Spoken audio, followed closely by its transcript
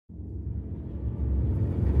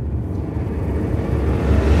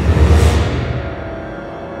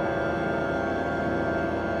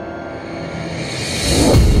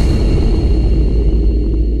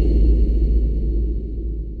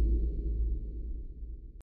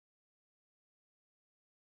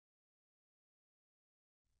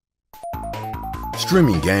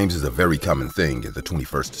Streaming games is a very common thing in the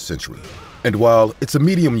 21st century. And while it's a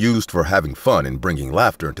medium used for having fun and bringing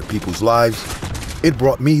laughter into people's lives, it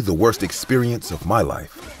brought me the worst experience of my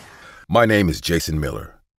life. My name is Jason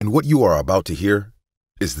Miller, and what you are about to hear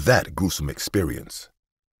is that gruesome experience.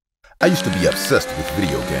 I used to be obsessed with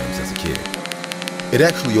video games as a kid. It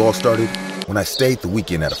actually all started when I stayed the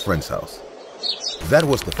weekend at a friend's house. That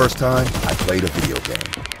was the first time I played a video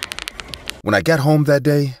game. When I got home that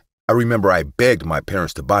day, I remember I begged my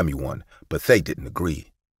parents to buy me one, but they didn't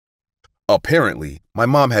agree. Apparently, my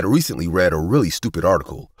mom had recently read a really stupid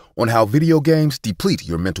article on how video games deplete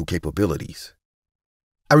your mental capabilities.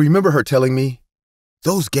 I remember her telling me,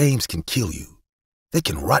 "Those games can kill you. They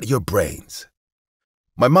can rot your brains."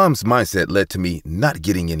 My mom's mindset led to me not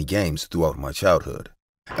getting any games throughout my childhood.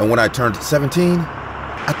 And when I turned 17,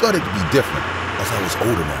 I thought it'd be different as I was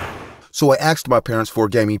older now. So I asked my parents for a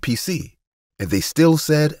gaming PC, and they still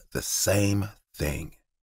said the same thing.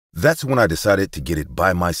 That's when I decided to get it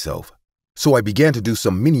by myself. So I began to do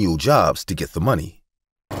some menial jobs to get the money.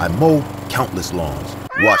 I mowed countless lawns,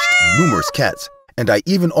 watched numerous cats, and I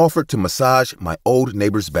even offered to massage my old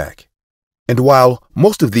neighbor's back. And while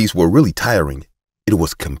most of these were really tiring, it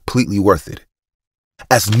was completely worth it,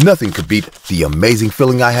 as nothing could beat the amazing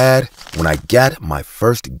feeling I had when I got my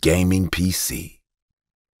first gaming PC.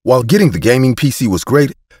 While getting the gaming PC was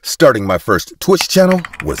great, starting my first Twitch channel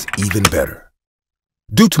was even better.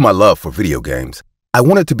 Due to my love for video games, I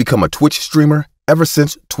wanted to become a Twitch streamer ever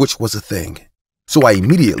since Twitch was a thing. So I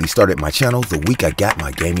immediately started my channel the week I got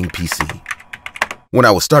my gaming PC. When I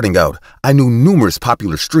was starting out, I knew numerous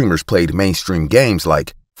popular streamers played mainstream games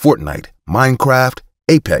like Fortnite, Minecraft,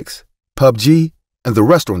 Apex, PUBG, and the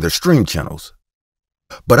rest on their stream channels.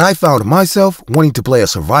 But I found myself wanting to play a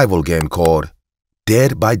survival game called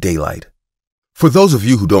Dead by Daylight. For those of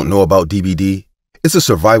you who don't know about DBD, it's a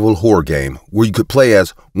survival horror game where you could play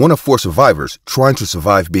as one of 4 survivors trying to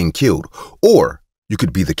survive being killed, or you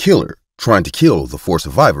could be the killer trying to kill the 4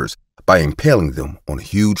 survivors by impaling them on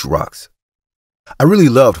huge rocks. I really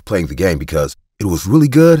loved playing the game because it was really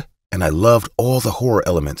good, and I loved all the horror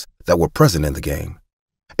elements that were present in the game.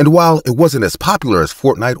 And while it wasn't as popular as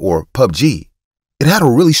Fortnite or PUBG, it had a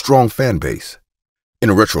really strong fan base.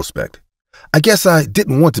 In retrospect, I guess I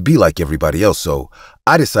didn't want to be like everybody else, so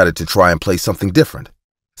I decided to try and play something different.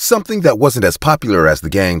 Something that wasn't as popular as the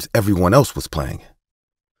games everyone else was playing.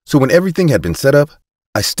 So when everything had been set up,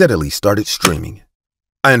 I steadily started streaming.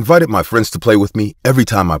 I invited my friends to play with me every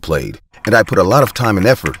time I played, and I put a lot of time and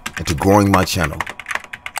effort into growing my channel.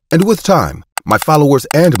 And with time, my followers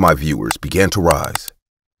and my viewers began to rise.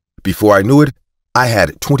 Before I knew it, I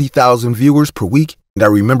had 20,000 viewers per week, and I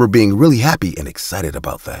remember being really happy and excited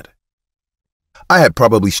about that. I had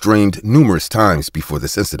probably streamed numerous times before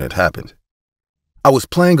this incident happened. I was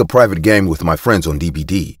playing a private game with my friends on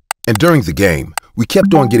DBD, and during the game, we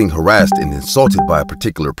kept on getting harassed and insulted by a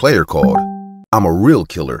particular player called I'm a Real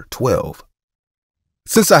Killer 12.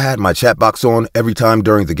 Since I had my chat box on every time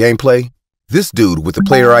during the gameplay, this dude with the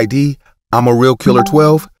player ID, I'm a Real Killer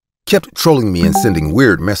 12, kept trolling me and sending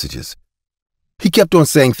weird messages. He kept on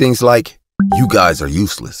saying things like, "You guys are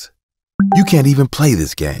useless. You can't even play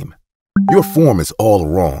this game. Your form is all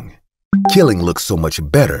wrong. Killing looks so much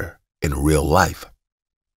better in real life."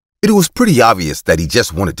 It was pretty obvious that he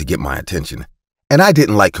just wanted to get my attention, and I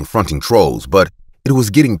didn't like confronting trolls, but it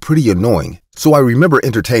was getting pretty annoying, so I remember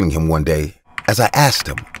entertaining him one day as I asked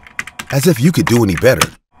him, "As if you could do any better.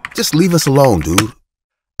 Just leave us alone, dude."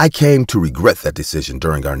 I came to regret that decision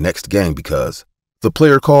during our next game because the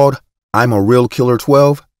player called I'm a Real Killer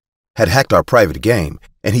 12 had hacked our private game,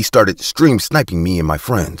 and he started stream sniping me and my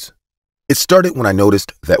friends. It started when I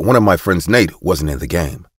noticed that one of my friends, Nate, wasn't in the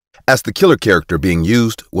game, as the killer character being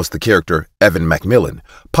used was the character Evan Macmillan,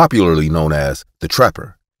 popularly known as the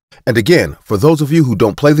Trapper. And again, for those of you who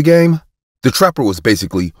don't play the game, the Trapper was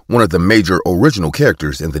basically one of the major original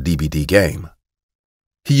characters in the DBD game.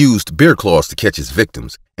 He used bear claws to catch his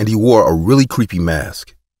victims, and he wore a really creepy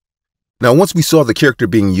mask. Now, once we saw the character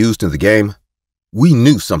being used in the game, we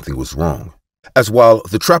knew something was wrong, as while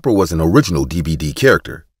the Trapper was an original DBD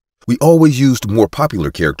character, we always used more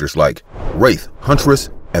popular characters like Wraith, Huntress,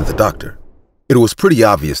 and the Doctor. It was pretty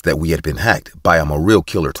obvious that we had been hacked by I'm a Real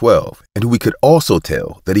Killer 12, and we could also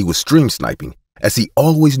tell that he was stream sniping, as he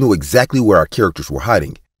always knew exactly where our characters were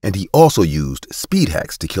hiding, and he also used speed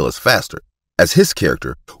hacks to kill us faster, as his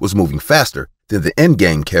character was moving faster than the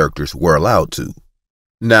endgame characters were allowed to.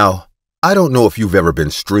 Now, I don't know if you've ever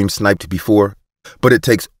been stream sniped before, but it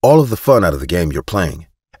takes all of the fun out of the game you're playing,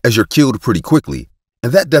 as you're killed pretty quickly,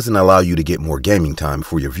 and that doesn't allow you to get more gaming time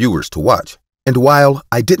for your viewers to watch. And while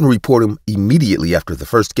I didn't report him immediately after the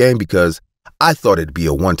first game because I thought it'd be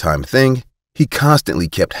a one-time thing. He constantly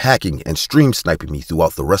kept hacking and stream sniping me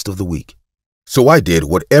throughout the rest of the week. So I did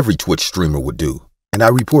what every Twitch streamer would do, and I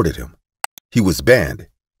reported him. He was banned,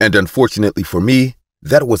 and unfortunately for me,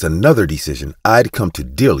 that was another decision I'd come to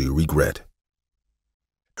dearly regret.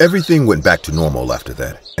 Everything went back to normal after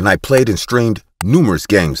that, and I played and streamed numerous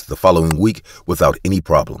games the following week without any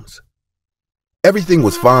problems. Everything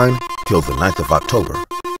was fine till the 9th of October,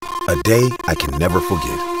 a day I can never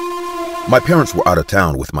forget. My parents were out of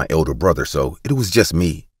town with my elder brother, so it was just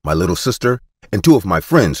me, my little sister, and two of my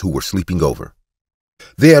friends who were sleeping over.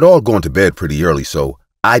 They had all gone to bed pretty early, so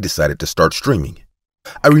I decided to start streaming.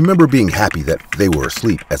 I remember being happy that they were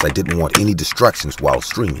asleep, as I didn't want any distractions while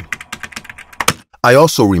streaming. I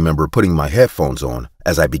also remember putting my headphones on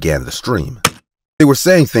as I began the stream. They were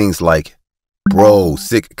saying things like, "Bro,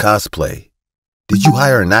 sick cosplay. Did you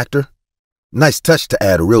hire an actor? Nice touch to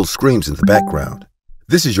add real screams in the background.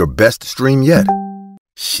 This is your best stream yet.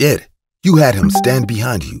 Shit, you had him stand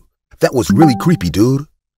behind you. That was really creepy, dude.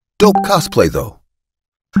 Dope cosplay, though."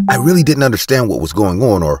 I really didn't understand what was going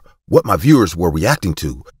on or what my viewers were reacting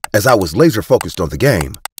to, as I was laser focused on the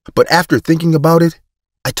game. But after thinking about it,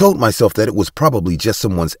 I told myself that it was probably just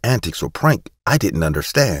someone's antics or prank I didn't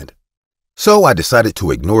understand. So I decided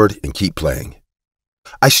to ignore it and keep playing.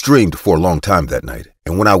 I streamed for a long time that night,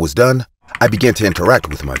 and when I was done, I began to interact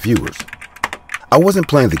with my viewers. I wasn't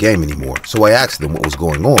playing the game anymore, so I asked them what was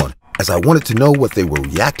going on, as I wanted to know what they were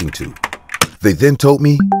reacting to. They then told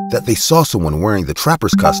me that they saw someone wearing the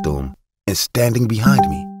trapper's costume and standing behind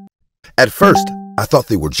me. At first, I thought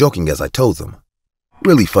they were joking as I told them.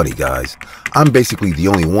 Really funny, guys. I'm basically the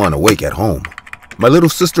only one awake at home. My little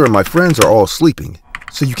sister and my friends are all sleeping,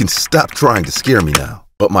 so you can stop trying to scare me now.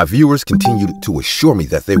 But my viewers continued to assure me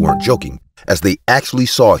that they weren't joking, as they actually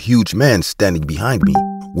saw a huge man standing behind me,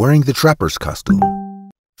 wearing the trapper's costume.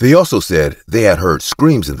 They also said they had heard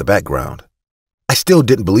screams in the background. I still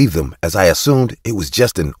didn't believe them, as I assumed it was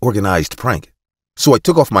just an organized prank. So I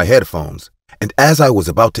took off my headphones, and as I was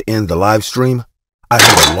about to end the live stream, I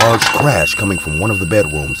heard a large crash coming from one of the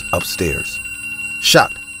bedrooms upstairs.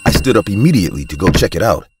 Shocked, I stood up immediately to go check it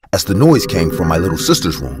out, as the noise came from my little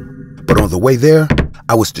sister's room. But on the way there,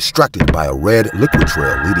 I was distracted by a red liquid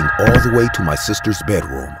trail leading all the way to my sister's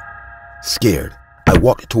bedroom. Scared, I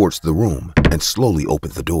walked towards the room and slowly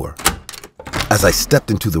opened the door. As I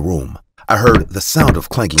stepped into the room, I heard the sound of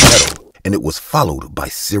clanking metal, and it was followed by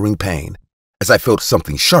searing pain, as I felt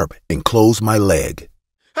something sharp enclose my leg.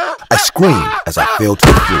 I screamed as I fell to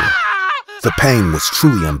the floor. The pain was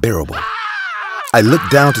truly unbearable. I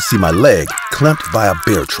looked down to see my leg clamped by a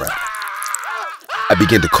bear trap. I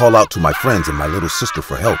began to call out to my friends and my little sister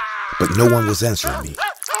for help, but no one was answering me.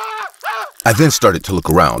 I then started to look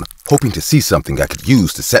around, hoping to see something I could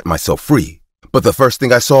use to set myself free, but the first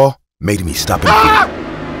thing I saw made me stop in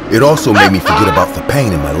fear. It also made me forget about the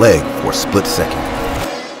pain in my leg for a split second.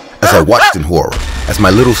 As I watched in horror, as my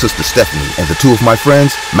little sister Stephanie and the two of my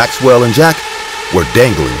friends, Maxwell and Jack, were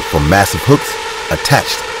dangling from massive hooks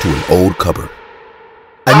attached to an old cupboard.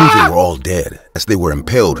 I knew they were all dead, as they were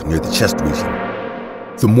impaled near the chest region.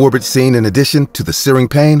 The morbid scene, in addition to the searing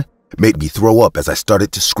pain, made me throw up as I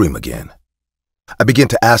started to scream again. I began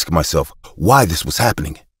to ask myself why this was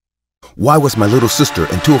happening. Why was my little sister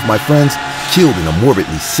and two of my friends killed in a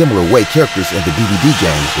morbidly similar way characters in the DVD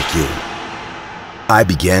games were killed? I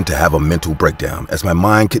began to have a mental breakdown as my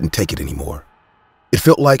mind couldn't take it anymore. It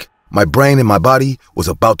felt like my brain and my body was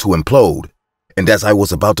about to implode, and as I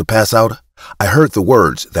was about to pass out, I heard the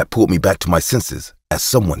words that pulled me back to my senses as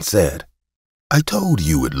someone said, "I told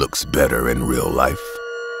you it looks better in real life."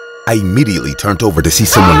 I immediately turned over to see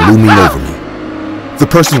someone looming over me. The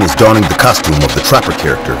person was donning the costume of the Trapper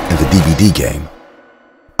character in the DVD game.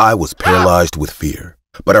 I was paralyzed with fear,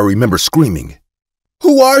 but I remember screaming,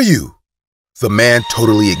 "Who are you?" The man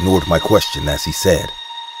totally ignored my question as he said,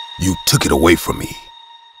 "You took it away from me.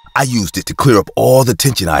 I used it to clear up all the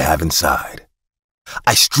tension I have inside.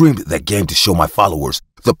 I streamed that game to show my followers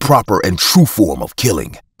the proper and true form of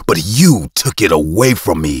killing, but you took it away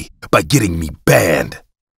from me by getting me banned.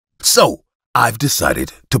 So, I've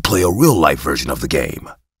decided to play a real-life version of the game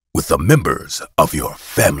with the members of your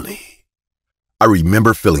family." I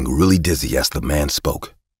remember feeling really dizzy as the man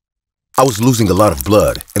spoke. I was losing a lot of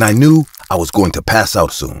blood, and I knew I was going to pass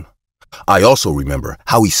out soon. I also remember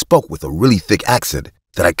how he spoke with a really thick accent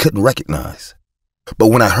that I couldn't recognize. But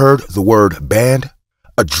when I heard the word banned,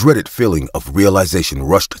 a dreaded feeling of realization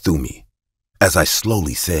rushed through me as I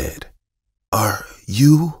slowly said, "Are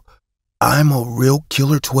you? I'm a real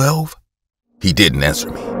Killer 12? He didn't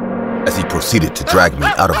answer me, as he proceeded to drag me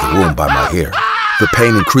out of the room by my hair, The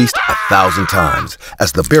pain increased 1,000 times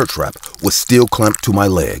as the bear trap was still clamped to my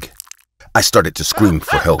leg. I started to scream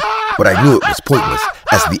for help, but I knew it was pointless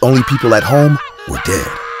as the only people at home were dead.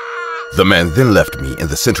 The man then left me in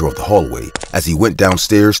the center of the hallway as he went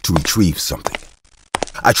downstairs to retrieve something.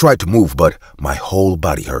 I tried to move, but my whole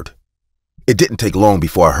body hurt. It didn't take long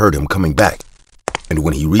before I heard him coming back, and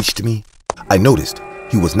when he reached me, I noticed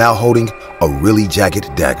he was now holding a really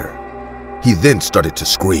jagged dagger. He then started to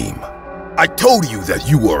scream. "I told you that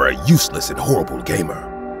you were a useless and horrible gamer.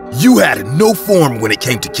 You had no form when it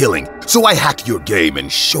came to killing, so I hacked your game and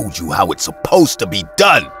showed you how it's supposed to be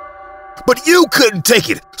done. But you couldn't take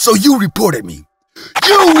it, so you reported me.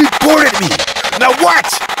 You reported me! Now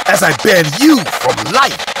watch as I ban you from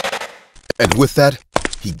life!" And with that,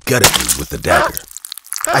 he gutted me with the dagger.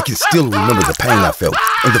 I can still remember the pain I felt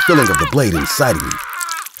and the feeling of the blade inside of me.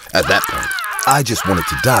 At that point, I just wanted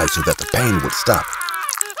to die so that the pain would stop.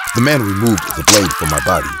 The man removed the blade from my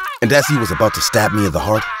body, and as he was about to stab me in the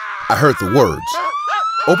heart, I heard the words,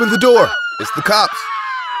 "Open the door, it's the cops."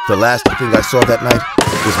 The last thing I saw that night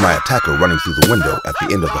was my attacker running through the window at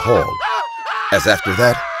the end of the hall, as after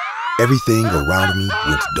that, everything around me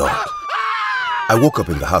went dark. I woke up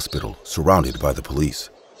in the hospital, surrounded by the police.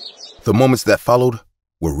 The moments that followed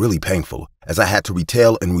were really painful, as I had to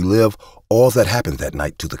retell and relive all that happened that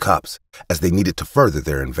night to the cops, as they needed to further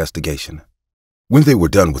their investigation. When they were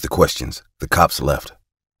done with the questions, the cops left.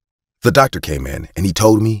 The doctor came in, and he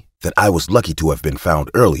told me that I was lucky to have been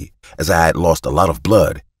found early, as I had lost a lot of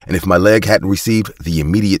blood, and if my leg hadn't received the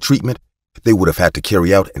immediate treatment, they would have had to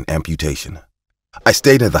carry out an amputation. I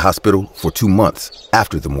stayed in the hospital for 2 months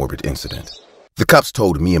after the morbid incident. The cops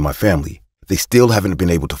told me and my family they still haven't been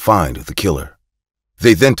able to find the killer.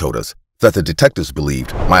 They then told us that the detectives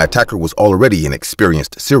believed my attacker was already an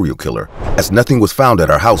experienced serial killer, as nothing was found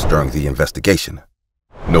at our house during the investigation.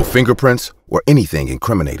 No fingerprints or anything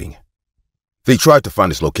incriminating. They tried to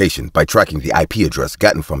find his location by tracking the IP address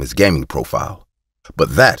gotten from his gaming profile,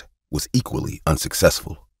 but that was equally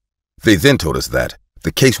unsuccessful. They then told us that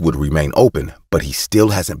the case would remain open, but he still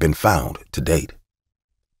hasn't been found to date.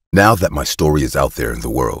 Now that my story is out there in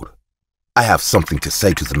the world, I have something to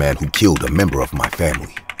say to the man who killed a member of my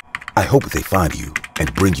family. I hope they find you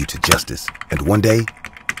and bring you to justice, and one day,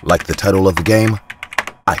 like the title of the game,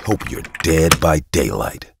 I hope you're dead by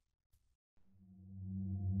daylight.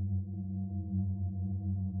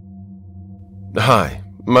 Hi,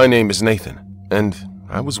 my name is Nathan, and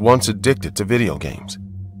I was once addicted to video games.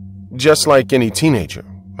 Just like any teenager,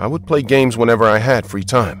 I would play games whenever I had free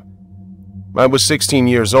time. I was 16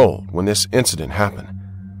 years old when this incident happened.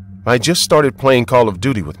 I just started playing Call of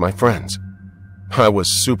Duty with my friends. I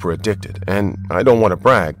was super addicted, and I don't want to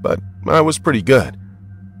brag, but I was pretty good.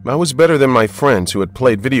 I was better than my friends who had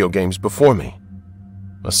played video games before me.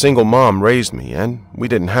 A single mom raised me, and we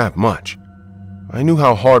didn't have much. I knew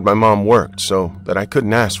how hard my mom worked, so that I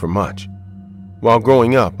couldn't ask for much. While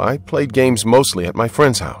growing up, I played games mostly at my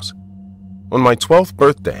friend's house. On my 12th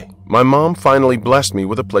birthday, my mom finally blessed me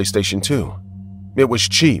with a PlayStation 2. It was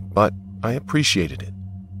cheap, but I appreciated it.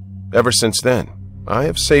 Ever since then, I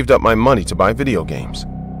have saved up my money to buy video games.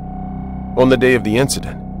 On the day of the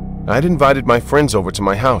incident, I'd invited my friends over to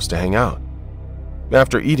my house to hang out.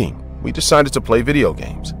 After eating, we decided to play video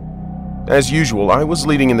games. As usual, I was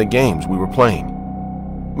leading in the games we were playing.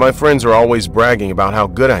 My friends are always bragging about how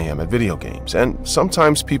good I am at video games, and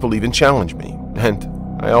sometimes people even challenge me, and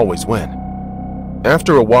I always win.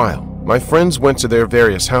 After a while, my friends went to their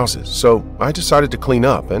various houses, so I decided to clean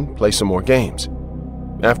up and play some more games.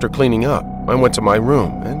 After cleaning up, I went to my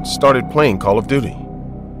room and started playing Call of Duty.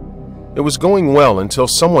 It was going well until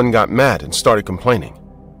someone got mad and started complaining.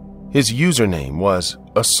 His username was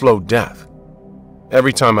a slow death.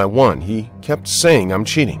 Every time I won, he kept saying I'm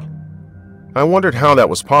cheating. I wondered how that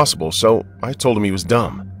was possible, so I told him he was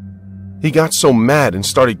dumb. He got so mad and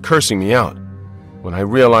started cursing me out. When I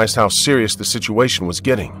realized how serious the situation was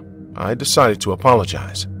getting, I decided to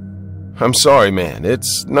apologize. "I'm sorry, man,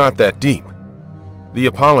 it's not that deep." The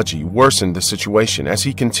apology worsened the situation as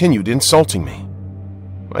he continued insulting me.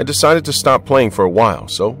 I decided to stop playing for a while,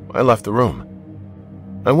 so I left the room.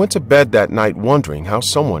 I went to bed that night wondering how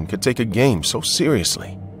someone could take a game so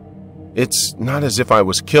seriously. It's not as if I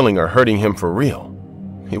was killing or hurting him for real.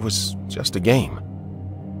 It was just a game.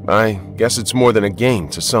 I guess it's more than a game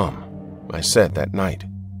to some, I said that night.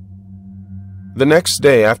 The next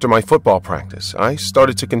day after my football practice, I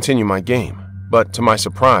started to continue my game, but to my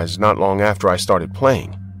surprise, not long after I started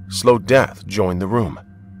playing, Slow Death joined the room.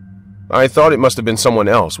 I thought it must have been someone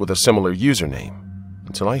else with a similar username,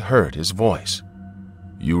 until I heard his voice.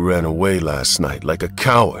 "You ran away last night like a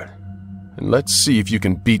coward, and let's see if you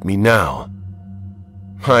can beat me now."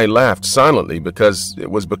 I laughed silently because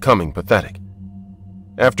it was becoming pathetic.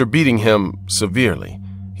 After beating him severely,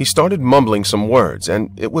 he started mumbling some words,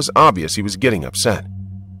 and it was obvious he was getting upset.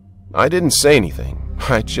 I didn't say anything.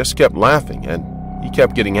 I just kept laughing, and he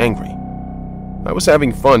kept getting angry. I was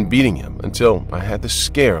having fun beating him until I had the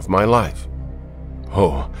scare of my life.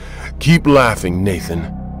 "Oh, keep laughing,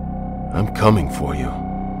 Nathan. I'm coming for you."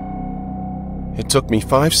 It took me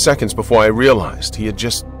 5 seconds before I realized he had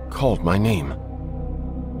just called my name.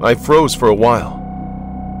 I froze for a while.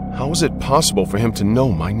 How was it possible for him to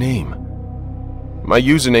know my name? My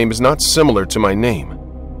username is not similar to my name.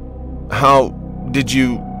 "How did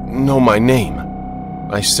you know my name?"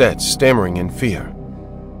 I said, stammering in fear.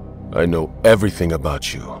 "I know everything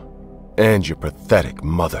about you and your pathetic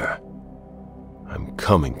mother. I'm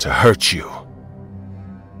coming to hurt you."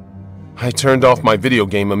 I turned off my video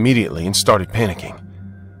game immediately and started panicking.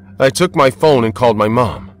 I took my phone and called my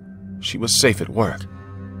mom. She was safe at work.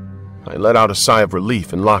 I let out a sigh of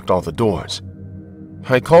relief and locked all the doors.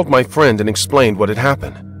 I called my friend and explained what had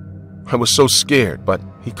happened. I was so scared, but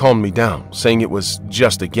he calmed me down, saying it was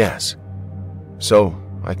just a guess. So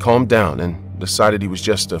I calmed down and decided he was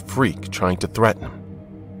just a freak trying to threaten him.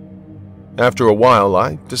 After a while,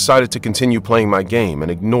 I decided to continue playing my game and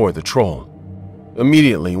ignore the troll.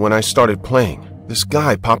 Immediately, when I started playing, this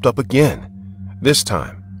guy popped up again. This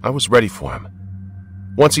time, I was ready for him.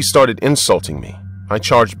 Once he started insulting me, I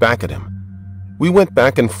charged back at him. We went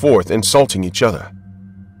back and forth insulting each other.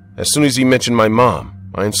 As soon as he mentioned my mom,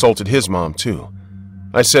 I insulted his mom too.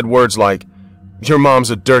 I said words like, "Your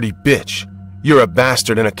mom's a dirty bitch. You're a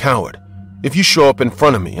bastard and a coward. If you show up in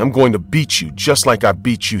front of me, I'm going to beat you just like I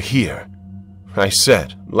beat you here," I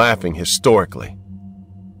said, laughing hysterically.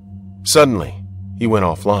 Suddenly, he went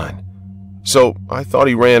offline, so I thought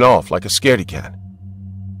he ran off like a scaredy cat.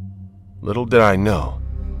 Little did I know,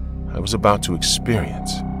 I was about to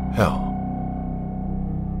experience hell.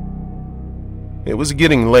 It was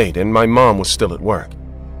getting late and my mom was still at work.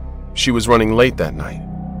 She was running late that night.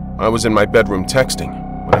 I was in my bedroom texting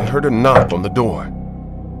when I heard a knock on the door.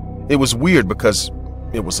 It was weird because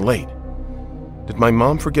it was late. Did my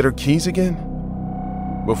mom forget her keys again?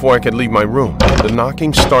 Before I could leave my room, the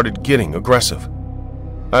knocking started getting aggressive.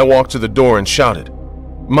 I walked to the door and shouted,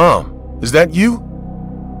 "Mom, is that you?"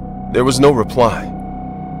 There was no reply.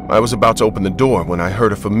 I was about to open the door when I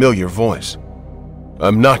heard a familiar voice.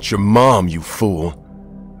 "I'm not your mom, you fool.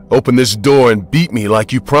 Open this door and beat me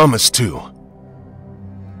like you promised to."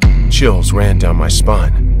 Chills ran down my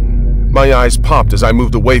spine. My eyes popped as I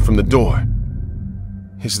moved away from the door.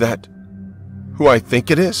 Is that who I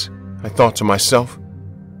think it is? I thought to myself.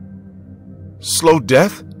 "Slow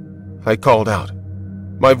death?" I called out.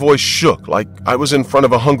 My voice shook like I was in front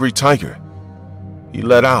of a hungry tiger. He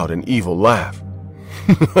let out an evil laugh.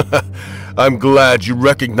 "I'm glad you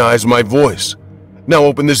recognize my voice. Now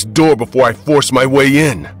open this door before I force my way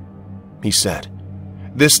in," he said.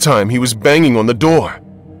 This time he was banging on the door.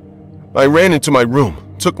 I ran into my room,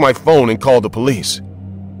 took my phone and called the police.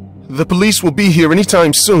 "The police will be here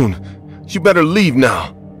anytime soon. You better leave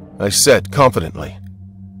now," I said confidently.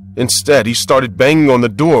 Instead, he started banging on the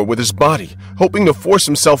door with his body, hoping to force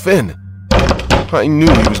himself in. I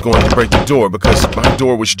knew he was going to break the door because my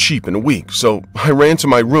door was cheap and weak, so I ran to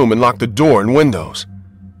my room and locked the door and windows.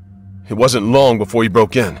 It wasn't long before he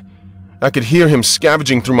broke in. I could hear him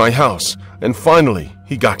scavenging through my house, and finally,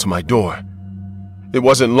 he got to my door. It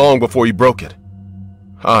wasn't long before he broke it.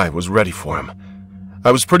 I was ready for him.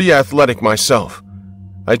 I was pretty athletic myself.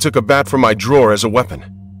 I took a bat from my drawer as a weapon.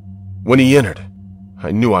 When he entered,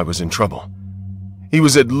 I knew I was in trouble. He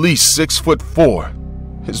was at least 6'4".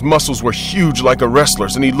 His muscles were huge like a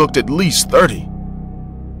wrestler's, and he looked at least 30.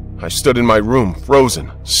 I stood in my room,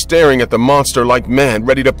 frozen, staring at the monster-like man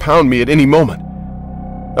ready to pound me at any moment.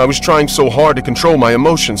 I was trying so hard to control my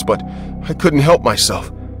emotions, but I couldn't help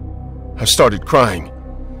myself. I started crying.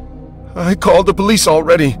 "I called the police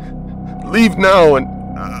already. Leave now, and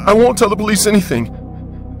I won't tell the police anything.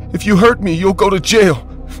 If you hurt me, you'll go to jail,"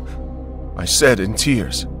 I said in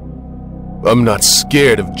tears. "I'm not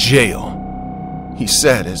scared of jail," he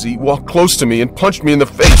said as he walked close to me and punched me in the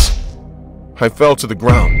face. I fell to the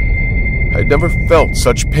ground. I'd never felt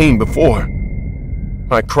such pain before.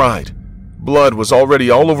 I cried. Blood was already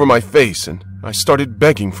all over my face, and I started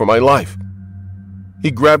begging for my life. He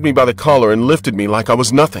grabbed me by the collar and lifted me like I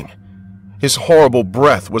was nothing. His horrible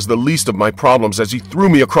breath was the least of my problems as he threw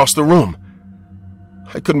me across the room.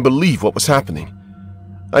 I couldn't believe what was happening.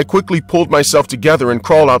 I quickly pulled myself together and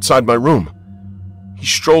crawled outside my room. He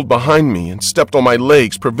strolled behind me and stepped on my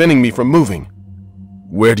legs, preventing me from moving.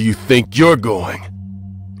 "Where do you think you're going?"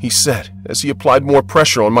 he said as he applied more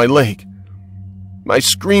pressure on my leg. I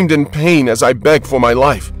screamed in pain as I begged for my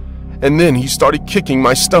life, and then he started kicking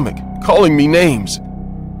my stomach, calling me names.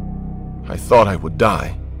 I thought I would die.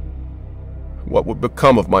 What would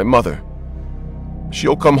become of my mother?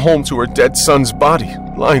 She'll come home to her dead son's body,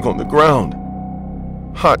 lying on the ground.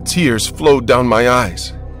 Hot tears flowed down my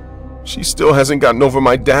eyes. She still hasn't gotten over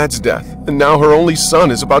my dad's death, and now her only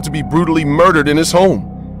son is about to be brutally murdered in his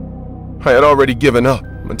home. I had already given up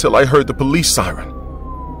until I heard the police siren.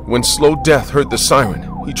 When Slow Death heard the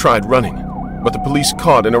siren, he tried running, but the police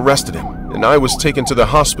caught and arrested him, and I was taken to the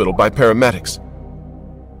hospital by paramedics.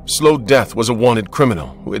 Slow Death was a wanted criminal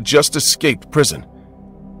who had just escaped prison.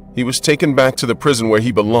 He was taken back to the prison where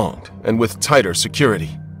he belonged, and with tighter security.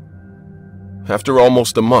 After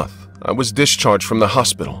almost a month, I was discharged from the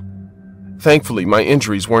hospital. Thankfully, my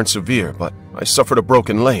injuries weren't severe, but I suffered a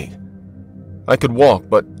broken leg. I could walk,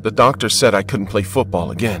 but the doctor said I couldn't play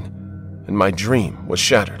football again, and my dream was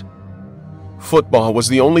shattered. Football was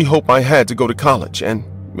the only hope I had to go to college, and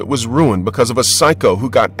it was ruined because of a psycho who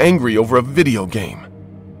got angry over a video game.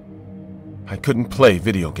 I couldn't play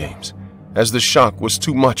video games, as the shock was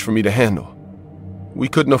too much for me to handle. We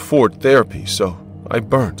couldn't afford therapy, so I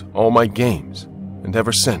burnt all my games, and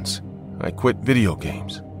ever since, I quit video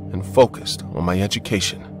games and focused on my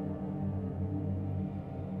education.